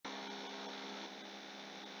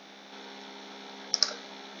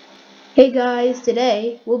Hey guys,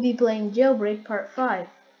 today we'll be playing Jailbreak Part 5.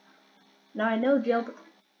 Now I know Jailbreak.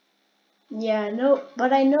 Yeah, no,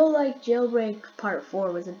 but I know like Jailbreak Part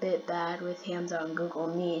 4 was a bit bad with Hamza on Google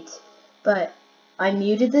Meet. But I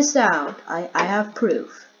muted the sound. I have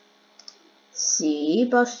proof. See,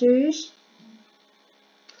 busters?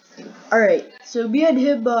 Alright, so me and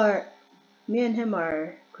him are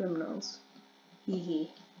criminals. Hee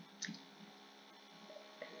hee.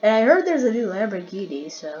 And I heard there's a new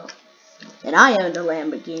Lamborghini, so. And I owned a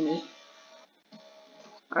Lamborghini.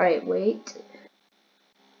 Alright, wait.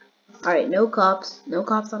 Alright, no cops. No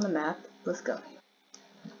cops on the map. Let's go.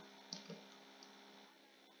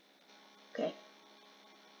 Okay.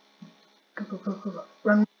 Go.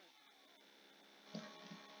 Run.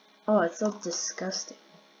 Oh, it's so disgusting.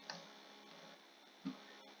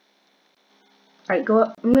 Alright, go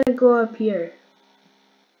up. I'm gonna go up here.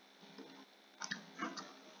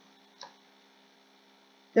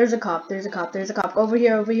 There's a cop. Over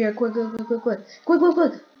here. Quick.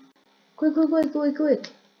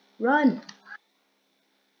 Run.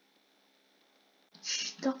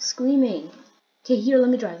 Shh, stop screaming. Okay, here, let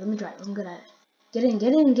me drive. I'm good at it. Get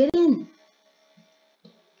in.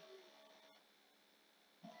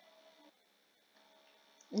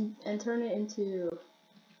 And turn it into...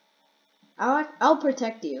 I'll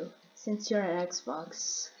protect you, since you're an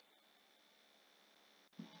Xbox.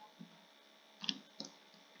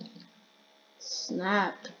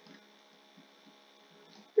 Snap.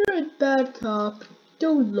 You're a bad cop.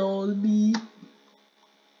 Don't lol me.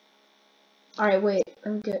 Alright, wait.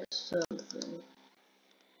 Let me get something.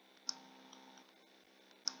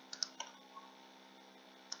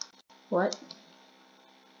 What?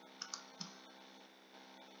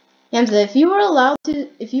 Hamza, if you were allowed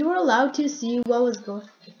to see what was going...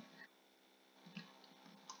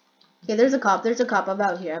 Okay, there's a cop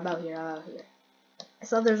about here. I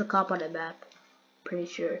saw there's a cop on the map. Pretty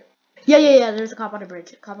sure. Yeah, there's a cop on the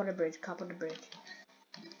bridge.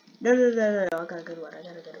 No. I got a good one.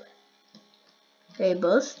 Hey,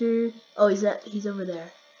 Buster. Oh, he's over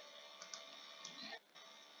there.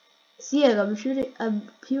 See him, I'm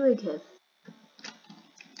pewing him.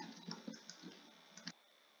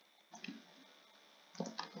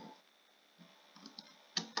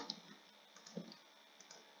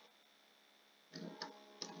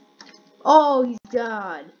 Oh, he's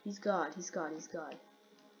gone. He's gone.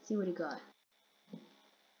 See what he got.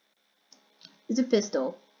 It's a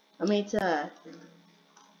pistol. I mean, it's a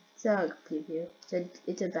preview.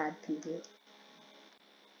 It's a bad preview.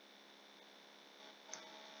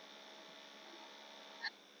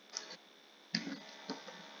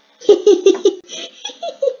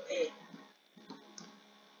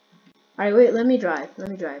 Alright, wait, let me drive.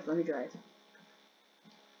 I'm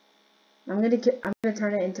gonna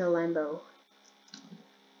turn it into a Lambo.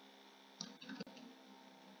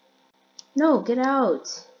 No, get out.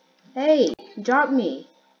 Hey, drop me.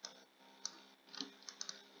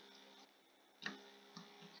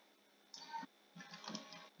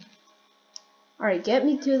 Alright, get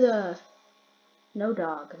me to the... No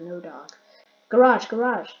dog. Garage.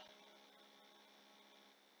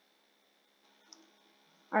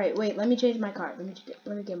 Alright, wait, let me change my car.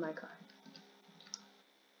 Let me get my car.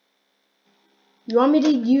 You want me to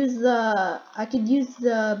use the... I could use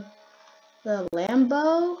the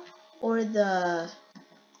Lambo or the...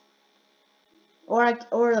 Or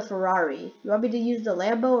the Ferrari. You want me to use the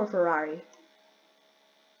Lambo or Ferrari?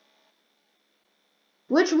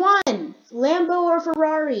 Which one? Lambo or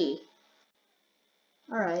Ferrari?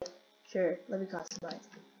 Alright, sure. Let me customize.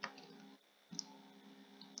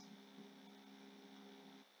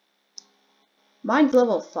 Mine's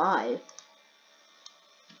level 5.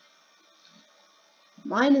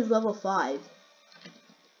 Mine is level 5.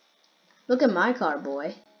 Look at my car,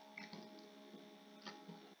 boy.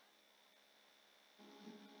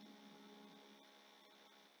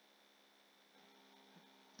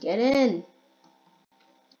 Get in.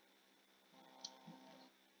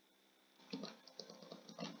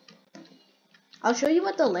 I'll show you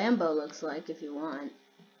what the Lambo looks like if you want.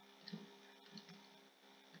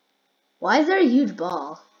 Why is there a huge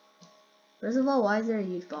ball? First of all, why is there a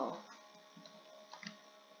huge ball?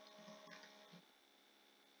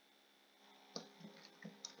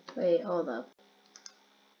 Wait, hold up.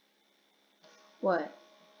 What?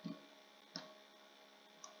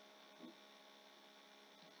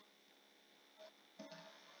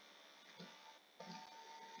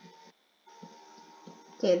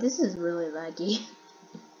 Okay, this is really laggy.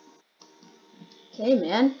 Okay,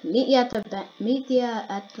 man, meet you at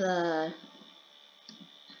the.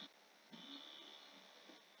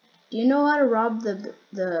 Do you know how to rob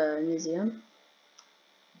the museum?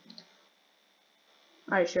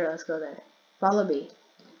 Alright, sure, let's go there. Follow me.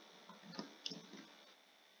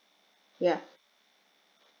 Yeah.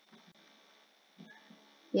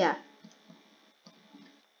 Yeah.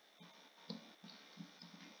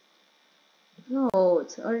 No,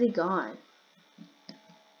 it's already gone.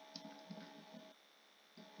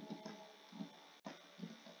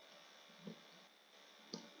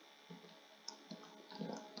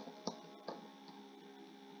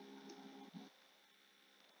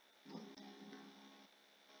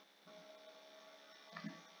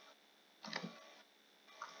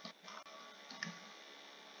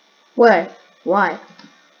 Where? Why?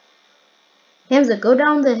 Hamza, go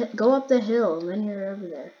up the hill, and then you're over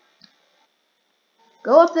there.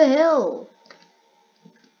 Go up the hill!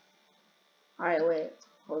 Alright, wait.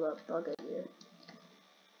 Hold up, I'll get you.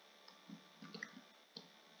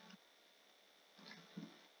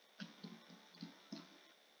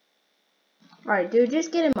 Alright, dude,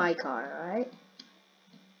 just get in my car, alright?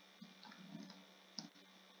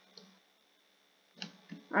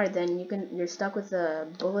 Alright then, you're stuck with the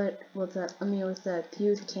bullet, with the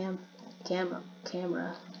fused camera.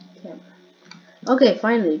 Okay,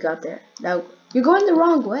 finally you got there. Now, you're going the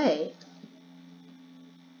wrong way.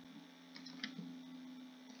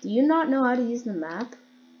 Do you not know how to use the map?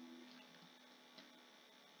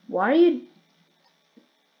 Why are you...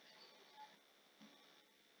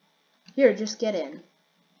 Here, just get in.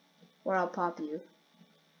 Or I'll pop you.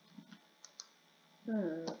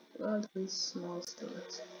 Well, these small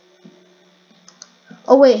stores.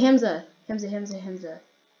 Oh wait, Hamza.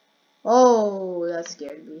 Oh, that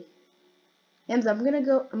scared me. Hamza, I'm gonna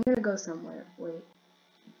go somewhere. Wait.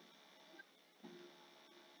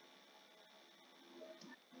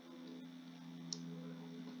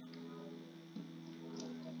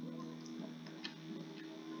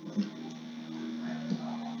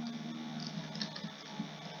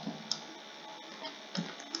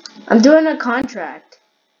 I'm doing a contract.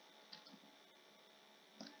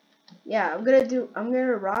 Yeah, I'm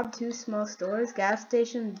gonna rob 2 small stores, gas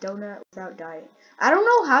station, donut without dying. I don't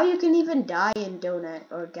know how you can even die in donut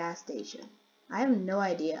or gas station. I have no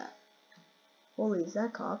idea. Holy, is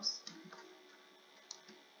that cops?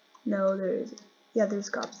 No, there isn't. Yeah, there's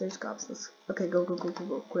cops. Okay, go,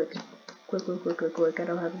 quick. Quick. I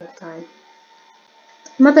don't have enough time.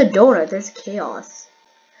 I'm at the donut. There's chaos.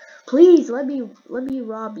 Please, let me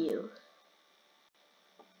rob you.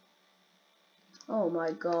 Oh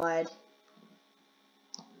my god.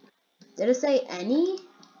 Did it say any?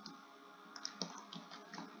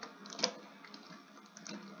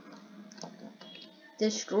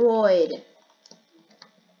 Destroyed.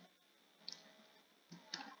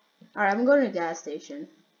 Alright, I'm going to the gas station.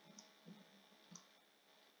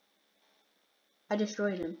 I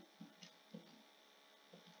destroyed him.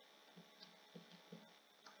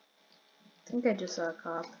 I think I just saw a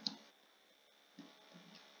cop.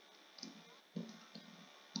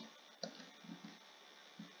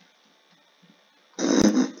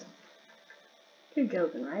 You're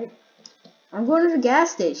joking, right? I'm going to the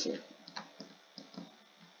gas station.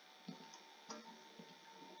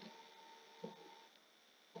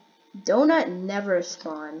 Donut never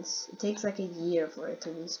spawns. It takes like a year for it to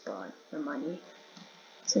respawn for money.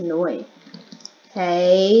 It's annoying.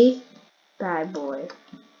 Hey, bad boy.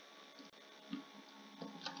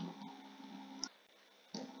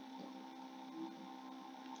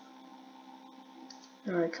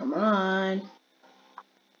 Alright, come on.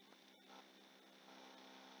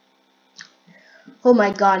 Oh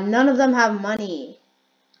my god, none of them have money.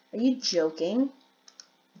 Are you joking?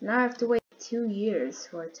 Now I have to wait 2 years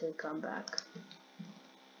for it to come back.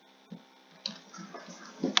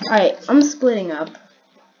 Alright, I'm splitting up.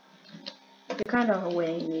 You're kind of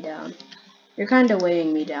weighing me down.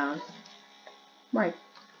 Mike,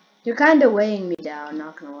 you're kind of weighing me down,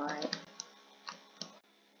 not gonna lie.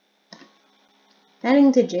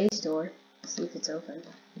 Heading to J store. See if it's open.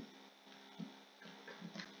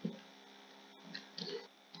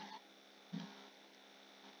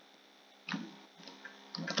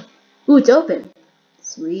 Ooh, it's open.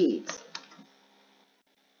 Sweet.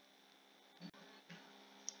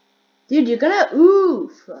 Dude, you're gonna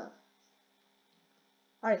oof.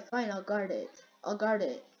 Alright, fine, I'll guard it.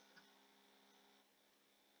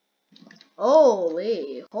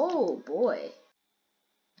 Holy, oh boy.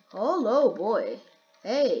 Hello, boy.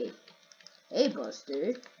 Hey,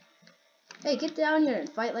 Buster. Hey, get down here and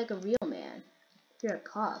fight like a real man. You're a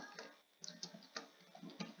cop.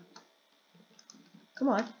 Come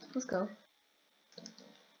on, let's go.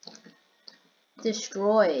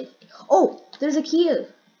 Destroyed. Oh, there's a key.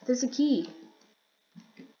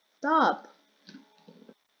 Stop.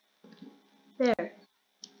 There.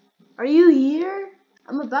 Are you here?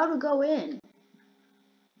 I'm about to go in.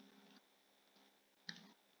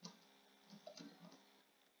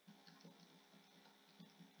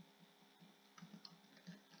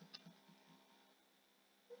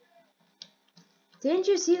 Didn't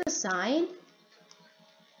you see the sign?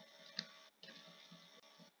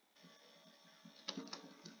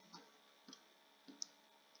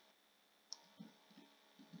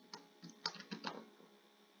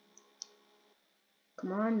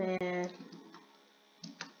 Come on, man.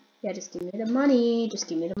 Yeah, just give me the money. Just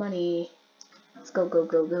give me the money. Let's go, go,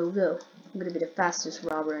 go, go, go. I'm gonna be the fastest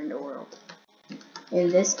robber in the world.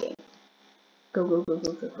 In this game. Go, go, go,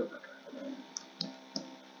 go, go, go.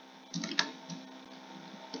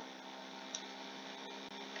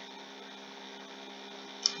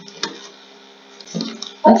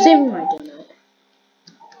 I'm saving my donut.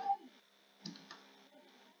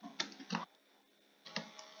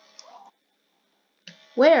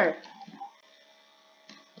 Where?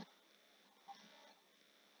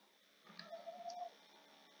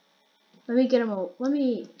 Let me get him a. Let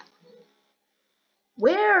me.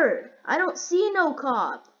 Where? I don't see no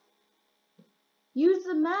cop. Use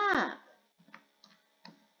the map.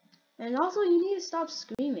 And also, you need to stop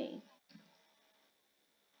screaming.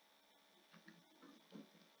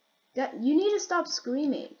 You need to stop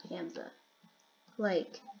screaming, Hamza.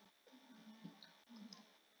 Like,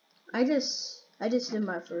 I just did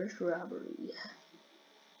my first robbery.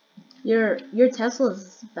 Your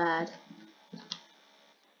Tesla's bad.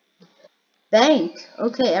 Bank.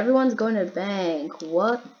 Okay, everyone's going to bank.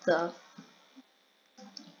 What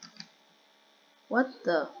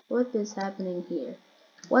is happening here?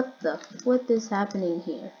 What the flip is happening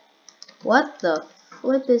here? What the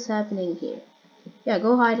flip is happening here? Yeah,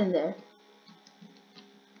 go hide in there.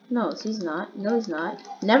 No, he's not. No, he's not.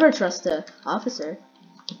 Never trust a officer.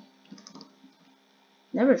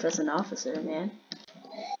 Never trust an officer, man.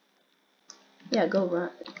 Yeah, go run.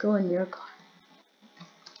 Go in your car.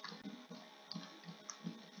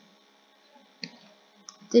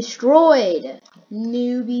 Destroyed!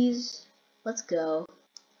 Newbies. Let's go.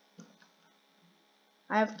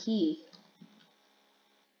 I have key.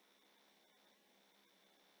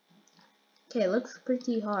 Okay, looks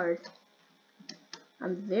pretty hard.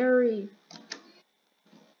 I'm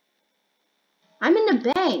in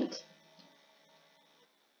the bank!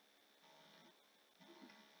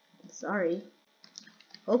 Sorry.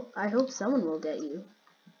 I hope someone will get you.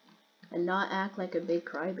 And not act like a big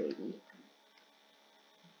crybaby.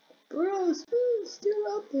 Bro, Spoon's still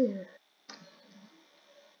out there.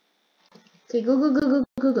 Okay, go, go, go, go,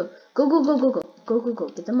 go, go. Go, go, go, go, go. Go, go, go.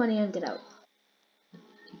 Get the money and get out.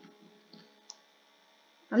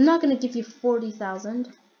 I'm not gonna give you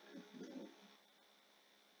 40,000.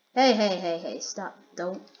 Hey, hey, hey, hey, stop.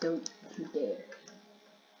 Don't you dare.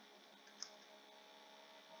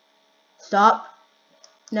 Stop.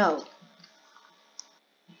 No.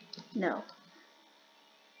 No.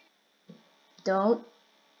 Don't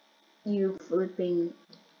you flipping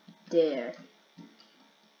dare.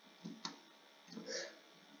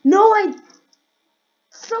 No,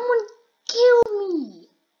 someone killed me.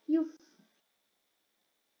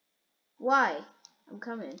 Why? I'm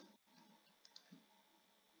coming.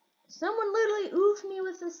 Someone literally oofed me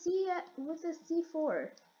with a C4.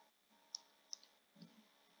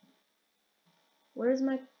 Where's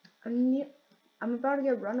my? I'm about to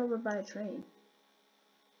get run over by a train.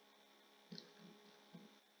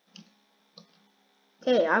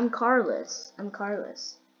 Okay, I'm carless.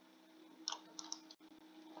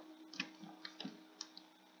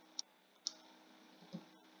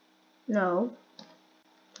 No.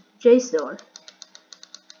 JSTOR.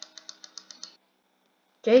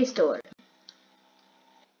 JSTOR.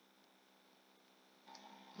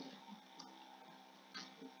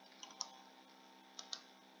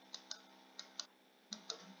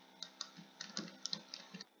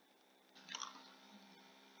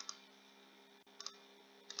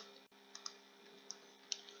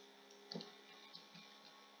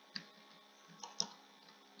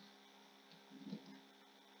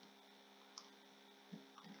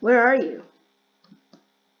 Where are you?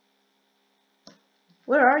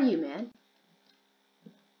 Where are you, man?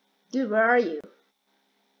 Dude, where are you?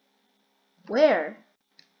 Where?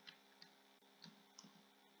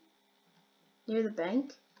 Near the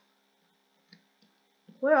bank?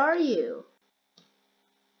 Where are you?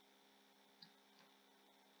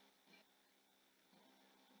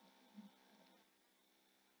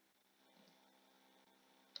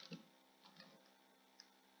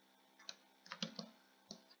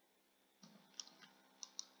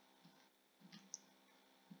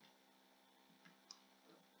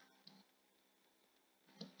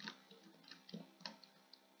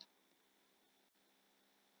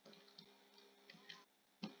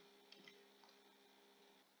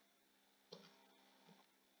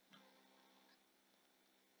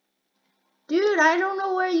 I don't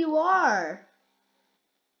know where you are.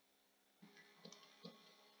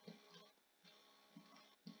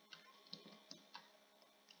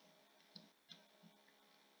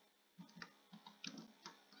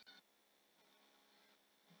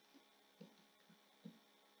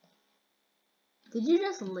 Did you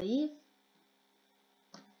just leave?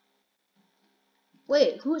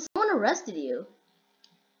 Wait, someone arrested you?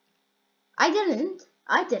 I didn't.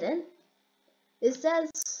 It says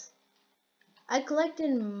I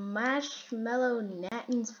collected Marshmallow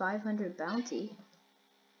Natton's 500 bounty.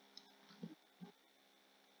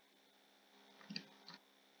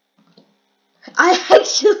 I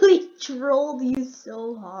actually trolled you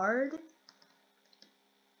so hard.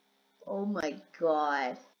 Oh my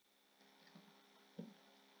god.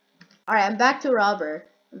 Alright, I'm back to robber.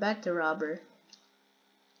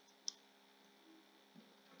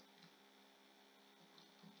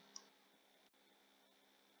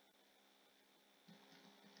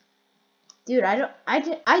 Dude,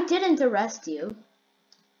 I didn't arrest you.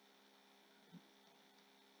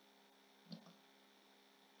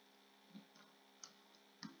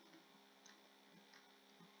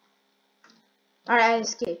 Alright, I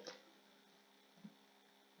escaped.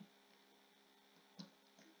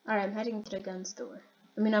 Alright, I'm heading to the gun store.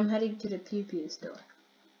 I'm heading to the Pew Pew store.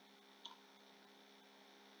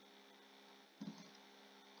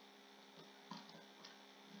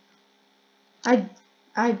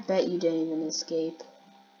 I bet you didn't even escape.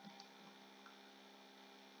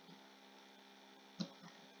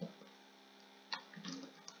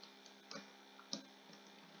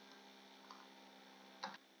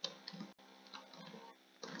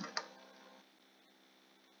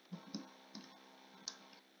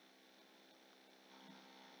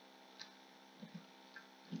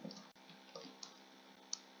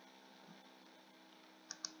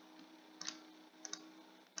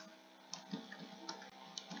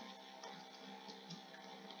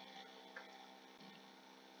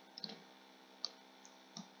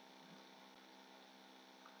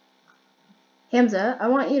 Hamza, I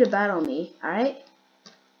want you to battle me, alright?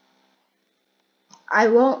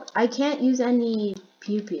 I can't use any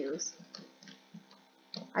Pew Pews.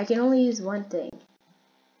 I can only use one thing.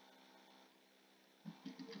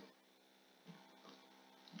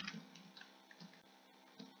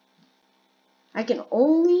 I can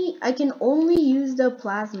only use the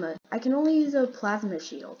plasma. I can only use a plasma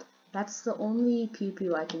shield. That's the only Pew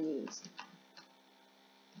Pew I can use.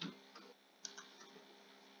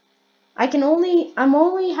 I'm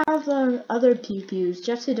only have other Pew Pews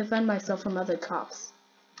just to defend myself from other cops.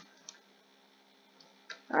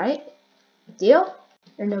 Alright? Deal?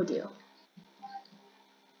 Or no deal?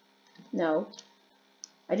 No.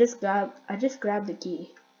 I just grabbed the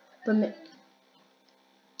key. But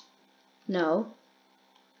no.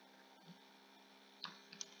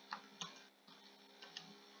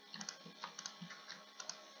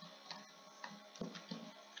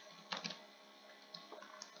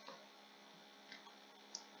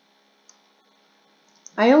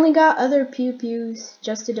 I only got other Pew Pews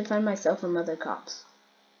just to defend myself from other cops.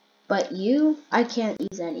 But I can't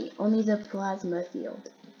use any. Only the plasma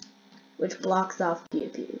field, which blocks off Pew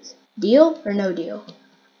Pews. Deal or no deal?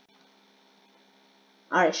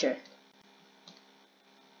 Alright, sure.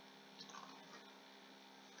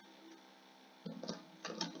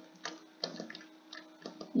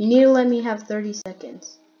 You need to let me have 30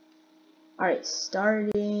 seconds. Alright,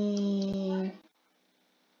 starting...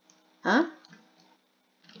 Huh?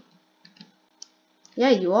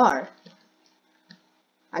 Yeah, you are.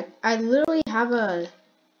 I literally have a...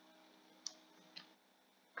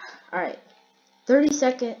 Alright. 30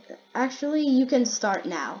 seconds. Actually, you can start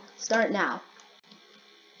now. Start now.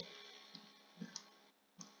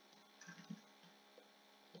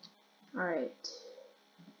 Alright.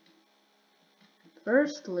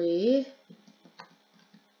 Firstly...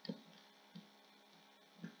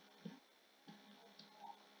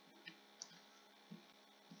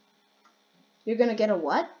 You're gonna get a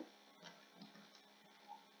what?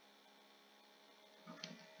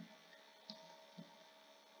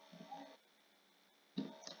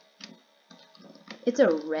 It's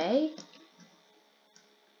a ray?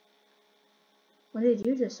 When did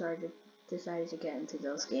you decide to get into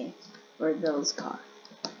those games? Or those cars?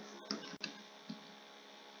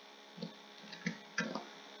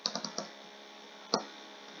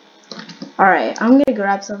 Alright, I'm gonna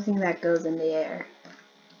grab something that goes in the air.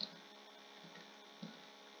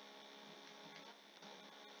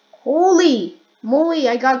 Holy moly,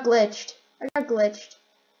 I got glitched.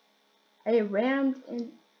 I rammed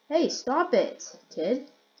in. Hey, stop it,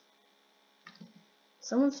 kid.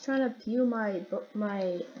 Someone's trying to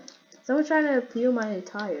Someone's trying to peel my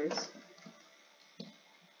tires.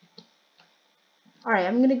 Alright,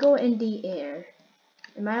 I'm gonna go in the air.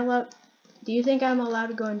 Am I allowed? Do you think I'm allowed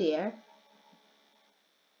to go in the air?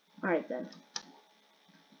 Alright then.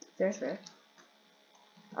 Fair.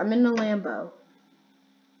 I'm in the Lambo.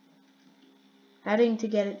 Heading to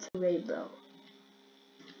get it to Rainbow.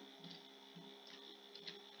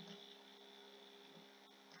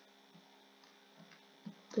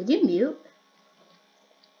 Did you mute?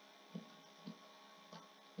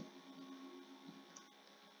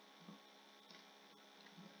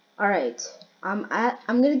 Alright. I'm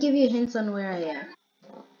gonna give you hints on where I am.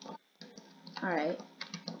 Alright.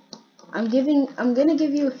 I'm gonna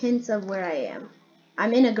give you hints of where I am.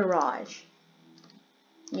 I'm in a garage.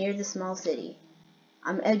 Near the small city.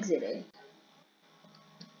 I'm exiting.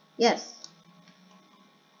 Yes.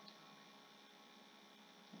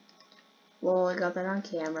 Well, I got that on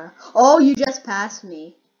camera. Oh, you just passed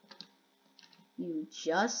me. You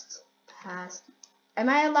just passed. Am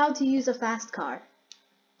I allowed to use a fast car?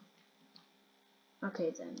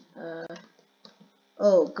 Okay then.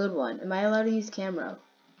 Oh, good one. Am I allowed to use camera?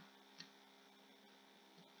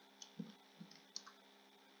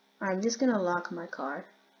 I'm just gonna lock my car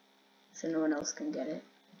so no one else can get it.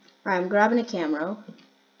 Alright, I'm grabbing a camera.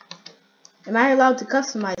 Am I allowed to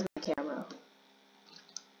customize my camera?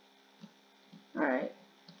 Alright.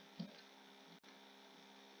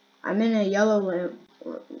 I'm in a yellow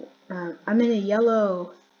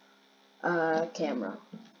camera.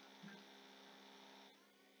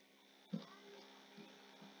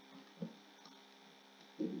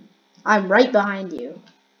 I'm right behind you.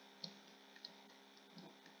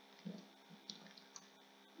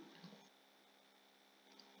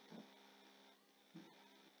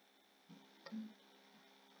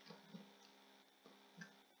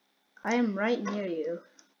 I am right near you.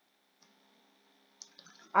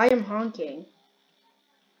 I am honking.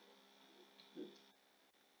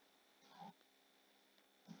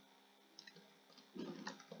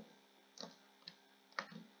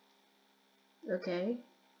 Okay.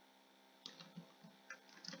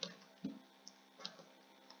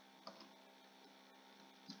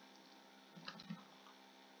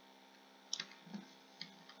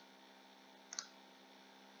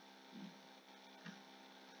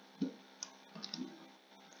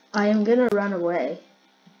 I am gonna run away.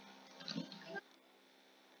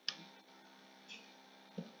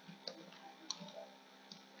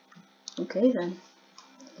 Okay then.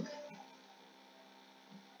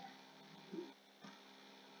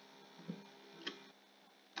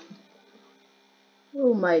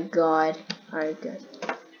 Oh my god. Alright, good.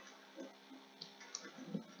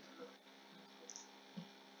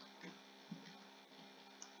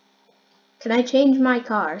 Can I change my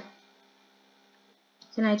car?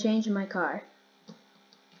 Can I change my car?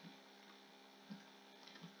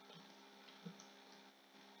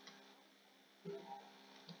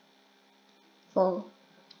 Full.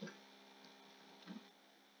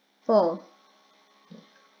 Full.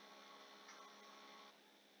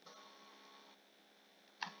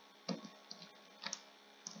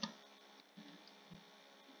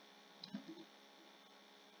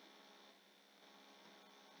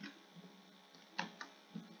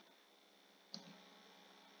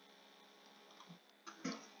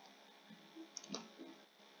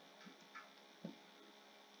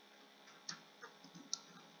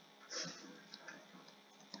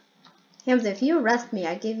 Hamza, if you arrest me,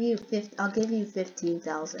 I'll give you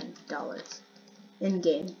 $15,000 in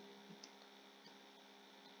game.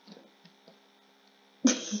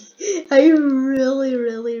 I really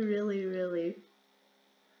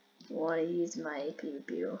want to use my pew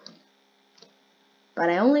pew, but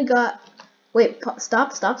I only got. Wait,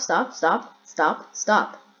 stop!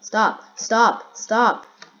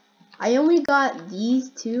 I only got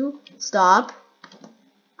these two. Stop!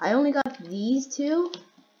 I only got these two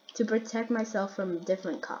to protect myself from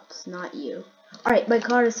different cops, not you. Alright, my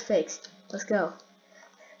car is fixed. Let's go.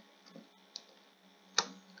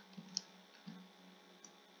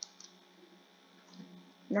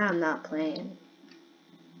 Now I'm not playing.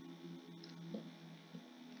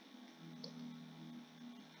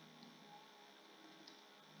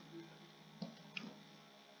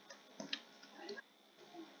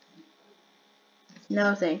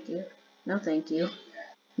 No, thank you. No, thank you.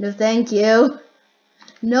 No, thank you.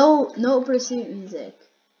 No pursuit music.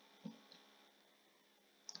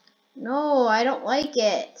 No, I don't like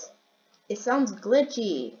it. It sounds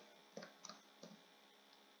glitchy.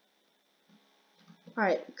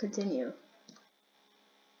 Alright, continue.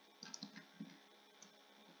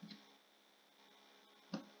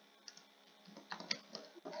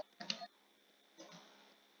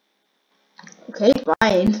 Okay,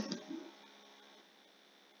 fine.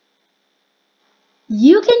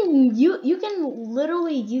 You can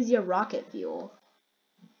literally use your rocket fuel.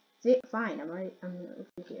 See, fine, I'm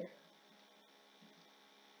over here.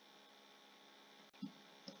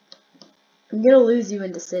 I'm gonna lose you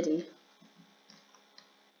in the city.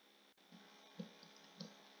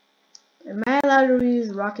 Am I allowed to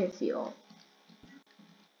use rocket fuel?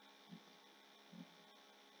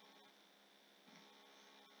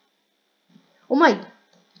 Oh my.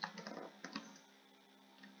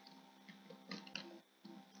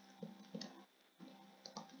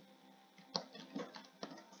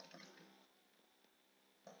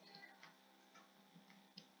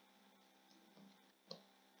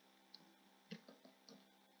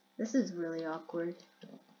 This is really awkward.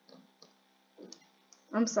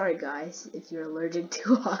 I'm sorry guys if you're allergic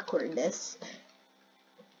to awkwardness.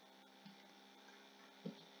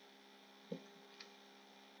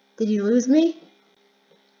 Did you lose me?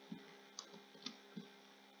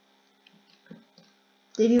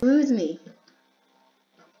 Did you lose me?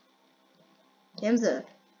 Hamza.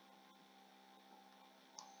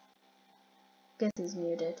 Guess he's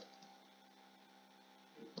muted.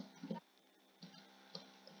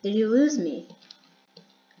 Did you lose me?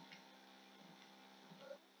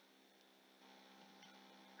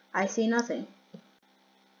 I see nothing.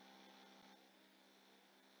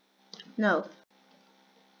 No.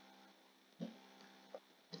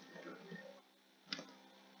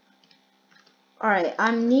 Alright,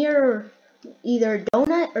 I'm near either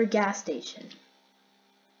donut or gas station.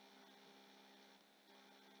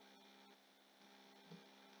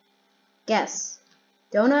 Guess.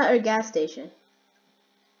 Donut or gas station?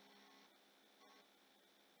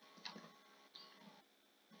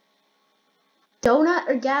 Donut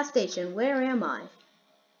or gas station? Where am I?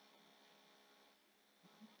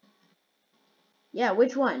 Yeah,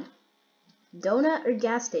 which one? Donut or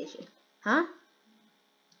gas station? Huh?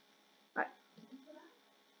 Alright.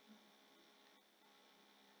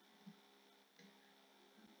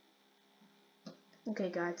 Okay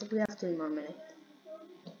guys, we have 3 more minutes.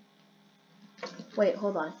 Wait,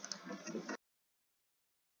 hold on.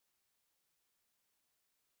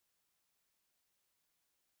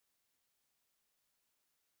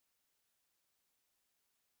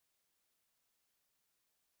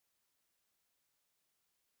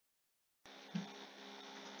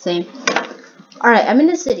 Same. Alright, I'm in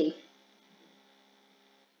the city.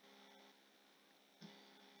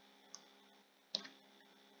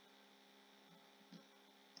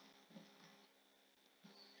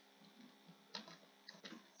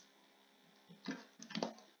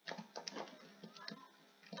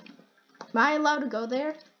 Am I allowed to go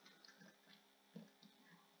there?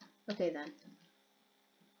 Okay then.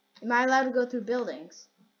 Am I allowed to go through buildings?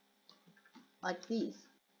 Like these?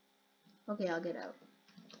 Okay, I'll get out.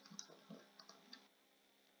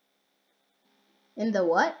 In the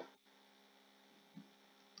what?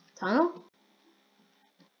 Tunnel?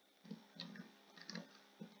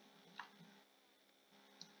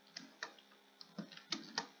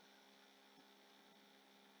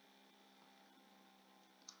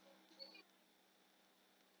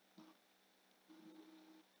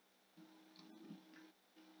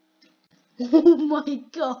 Oh my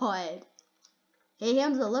god. Hey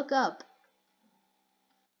Hamza, look up.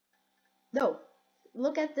 No.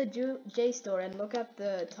 Look at the J store and look at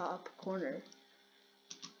the top corner.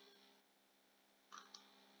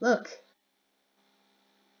 Look.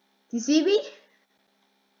 Do you see me?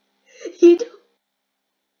 You do.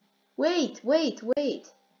 Wait.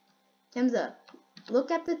 Hamza, look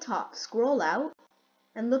at the top. Scroll out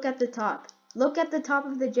and look at the top. Look at the top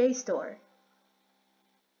of the J store.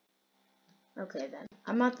 Okay then.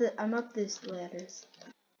 I'm up these ladders.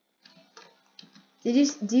 Do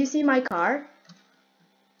you see my car?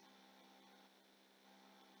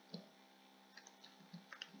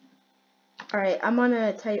 Alright, I'm on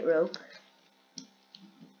a tightrope.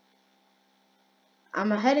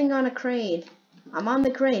 I'm heading on a crane. I'm on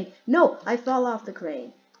the crane. No, I fell off the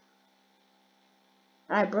crane.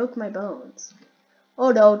 I broke my bones.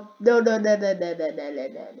 Oh no. No.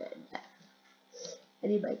 I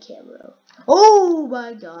need my camera. Oh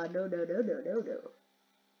my god. No.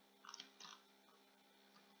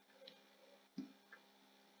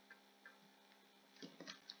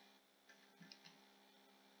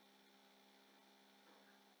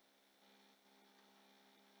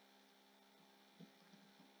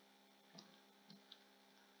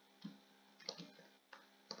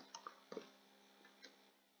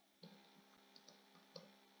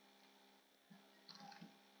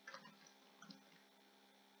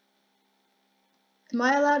 Am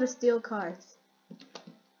I allowed to steal cars?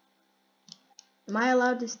 Am I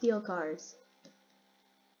allowed to steal cars?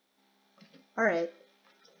 Alright.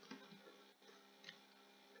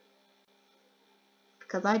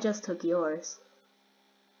 Because I just took yours.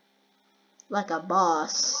 Like a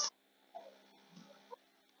boss.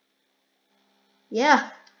 Yeah.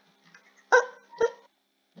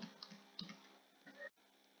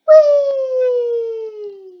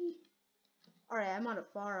 Whee! Alright, I'm on a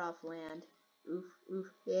far off land. Oof, oof,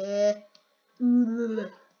 yeah. Ooh.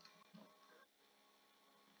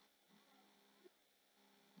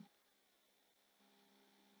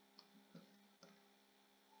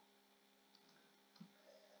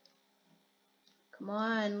 Come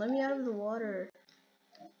on, let me out of the water.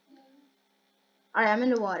 Alright, I'm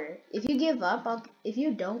in the water. If you give up, if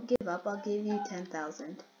you don't give up, I'll give you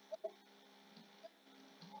 10,000.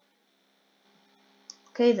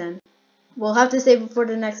 Okay then. We'll have to save it for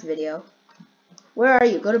the next video. Where are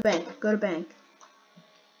you? Go to bank. Go to bank.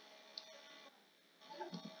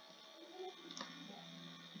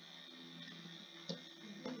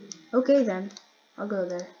 Okay then. I'll go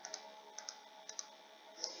there.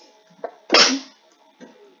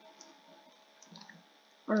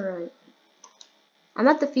 Alright. I'm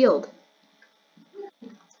at the field.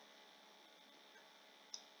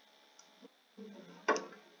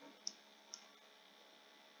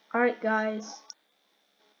 Alright guys.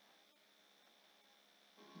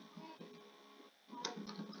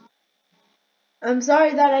 I'm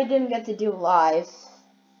sorry that I didn't get to do live.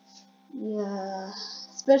 Yeah.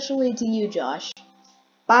 Especially to you, Josh.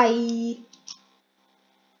 Bye.